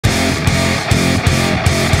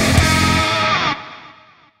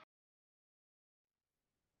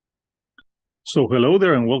So hello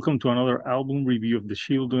there and welcome to another album review of The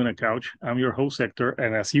Shield Doing a Couch. I'm your host Hector,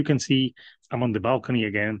 and as you can see, I'm on the balcony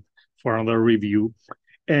again for another review.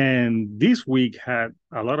 And this week had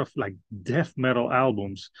a lot of like death metal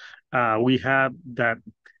albums. We had that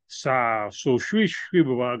oh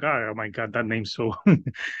my God, that name's so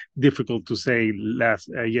difficult to say last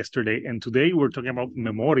yesterday. And today we're talking about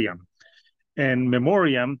Memoriam. And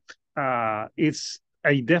Memoriam, it's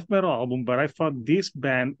a death metal album, but I thought this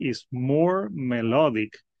band is more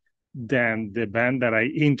melodic than the band that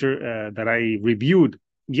I reviewed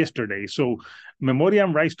yesterday. So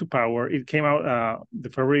Memoriam-Rise to Power, it came out the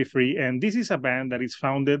February 3, and this is a band that is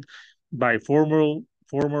founded by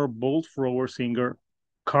former Bolt Thrower singer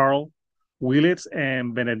Carl Willits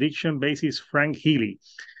and Benediction bassist Frank Healy.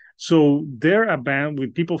 So they're a band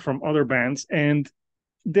with people from other bands, and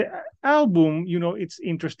the album, it's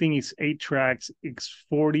interesting. It's 8 tracks. It's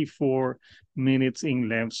 44 minutes in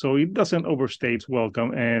length, so it doesn't overstay its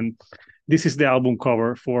welcome. And this is the album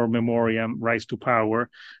cover for Memoriam Rise to Power.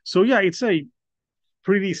 So yeah, it's a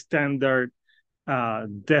pretty standard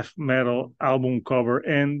death metal album cover.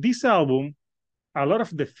 And this album, a lot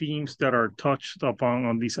of the themes that are touched upon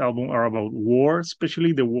on this album are about war,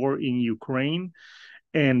 especially the war in Ukraine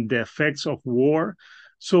and the effects of war.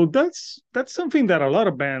 So that's something that a lot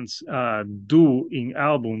of bands do in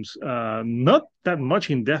albums. Not that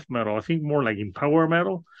much in death metal. I think more like in power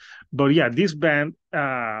metal. But yeah, this band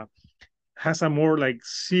has a more like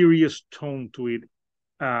serious tone to it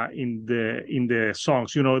in the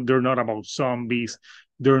songs. They're not about zombies.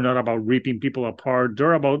 They're not about ripping people apart.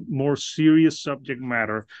 They're about more serious subject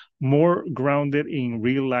matter, more grounded in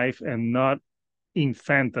real life and not in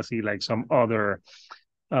fantasy like some other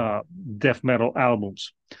uh, death metal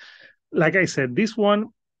albums. Like I said, this one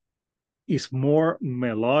is more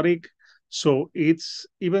melodic. So it's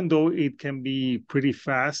even though it can be pretty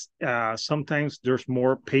fast, sometimes there's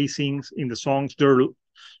more pacings in the songs. There are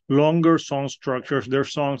longer song structures. There are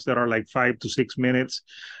songs that are like 5 to 6 minutes,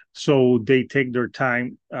 so they take their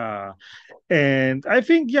time. And I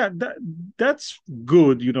think yeah, that's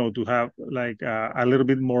good. To have like a little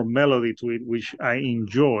bit more melody to it, which I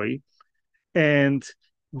enjoy. And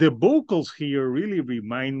the vocals here really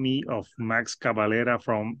remind me of Max Cavalera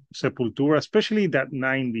from Sepultura, especially that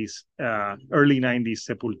 90s, early 90s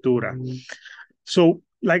Sepultura. So,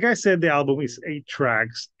 like I said, the album is 8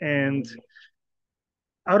 tracks. And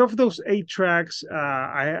out of those 8 tracks,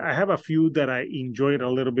 I have a few that I enjoyed a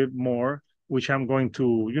little bit more, which I'm going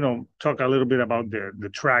to, talk a little bit about the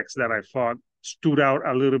tracks that I thought stood out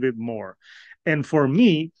a little bit more. And for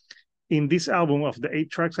me, in this album of the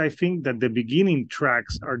 8 tracks, I think that the beginning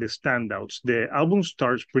tracks are the standouts. The album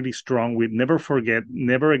starts pretty strong with Never Forget,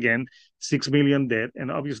 Never Again, 6 Million Dead.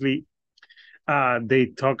 And obviously, they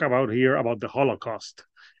talk about here about the Holocaust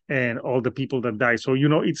and all the people that die. So,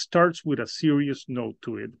 it starts with a serious note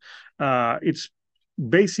to it. It's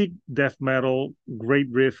basic death metal,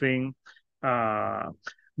 great riffing. Uh,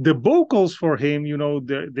 the vocals for him,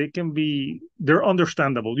 they're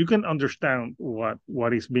understandable. You can understand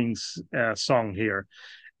what is being sung here.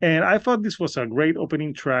 And I thought this was a great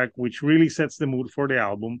opening track, which really sets the mood for the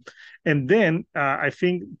album. And then I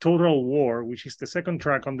think Total War, which is the second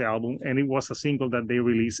track on the album, and it was a single that they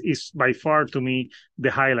released, is by far to me the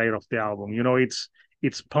highlight of the album.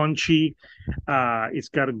 It's punchy, it's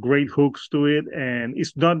got great hooks to it, and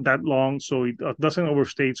it's not that long, so it doesn't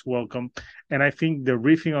overstay its welcome. And I think the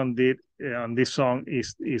riffing on this song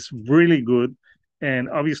is really good. And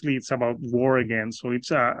obviously, it's about war again, so it's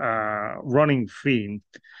a running theme.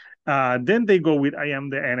 Then they go with I Am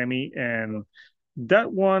the Enemy, and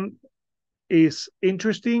that one is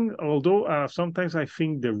interesting, although sometimes I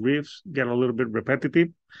think the riffs get a little bit repetitive.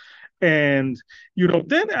 And,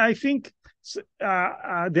 then I think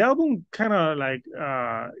the album kind of like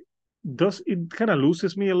does it kind of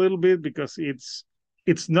loses me a little bit because it's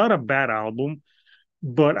not a bad album,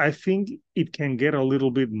 but I think it can get a little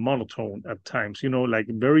bit monotone at times, like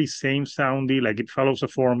very same soundy, like it follows a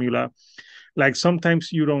formula. Like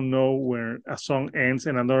sometimes you don't know where a song ends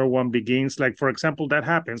and another one begins. Like, for example, that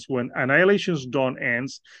happens when Annihilation's Dawn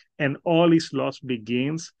ends and All Is Lost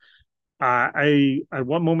begins. I at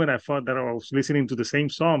one moment I thought that I was listening to the same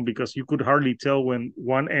song because you could hardly tell when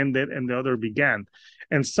one ended and the other began.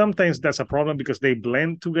 And sometimes that's a problem because they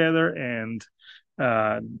blend together, and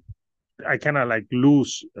uh, I kind of like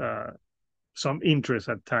lose some interest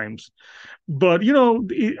at times. But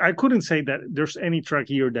I couldn't say that there's any track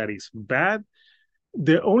here that is bad.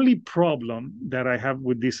 The only problem that I have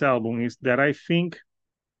with this album is that I think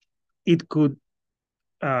it could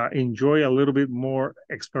enjoy a little bit more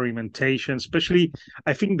experimentation. Especially,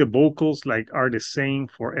 I think the vocals like are the same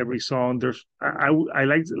for every song. I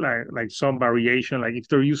like some variation. Like if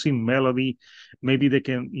they're using melody, maybe they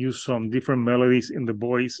can use some different melodies in the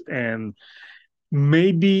voice and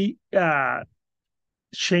maybe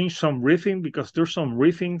change some riffing because there's some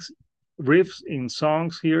riffs in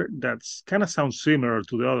songs here that's kind of sounds similar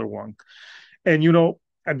to the other one. And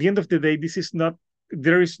at the end of the day, this is not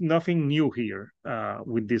there is nothing new here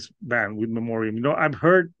with this band, with Memoriam. I've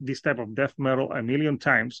heard this type of death metal a million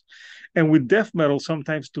times, and with death metal,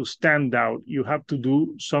 sometimes to stand out, you have to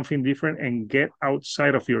do something different and get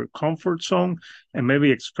outside of your comfort zone and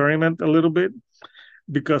maybe experiment a little bit.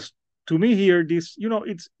 Because to me here, this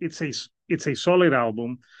it's a solid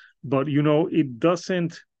album, but it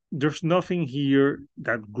doesn't. There's nothing here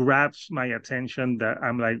that grabs my attention that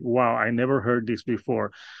I'm like, wow, I never heard this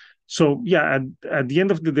before. So yeah, at the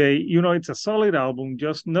end of the day, it's a solid album,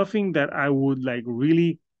 just nothing that I would like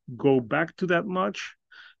really go back to that much.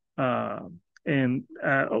 Uh, and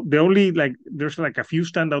the only like there's like a few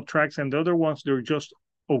standout tracks, and the other ones they're just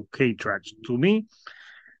okay tracks to me.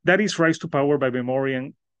 That is Rise to Power by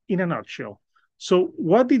Memoriam in a nutshell. So,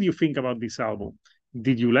 what did you think about this album?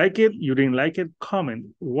 Did you like it? You didn't like it? Comment.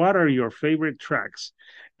 What are your favorite tracks?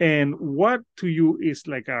 And what to you is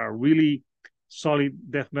like a really solid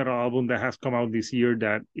death metal album that has come out this year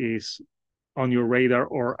that is on your radar,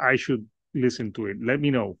 or I should listen to it? Let me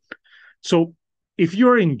know. So, if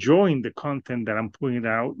you're enjoying the content that I'm putting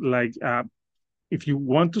out, like if you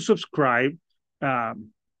want to subscribe, um,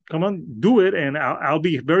 come on, do it, and I'll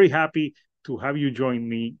be very happy to have you join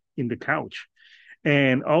me in the couch.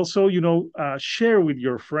 And also, share with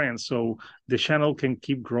your friends so the channel can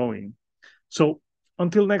keep growing. So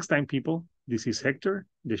until next time, people, this is Hector,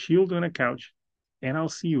 the Shield on a Couch, and I'll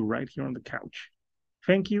see you right here on the couch.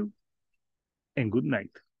 Thank you and good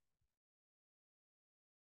night.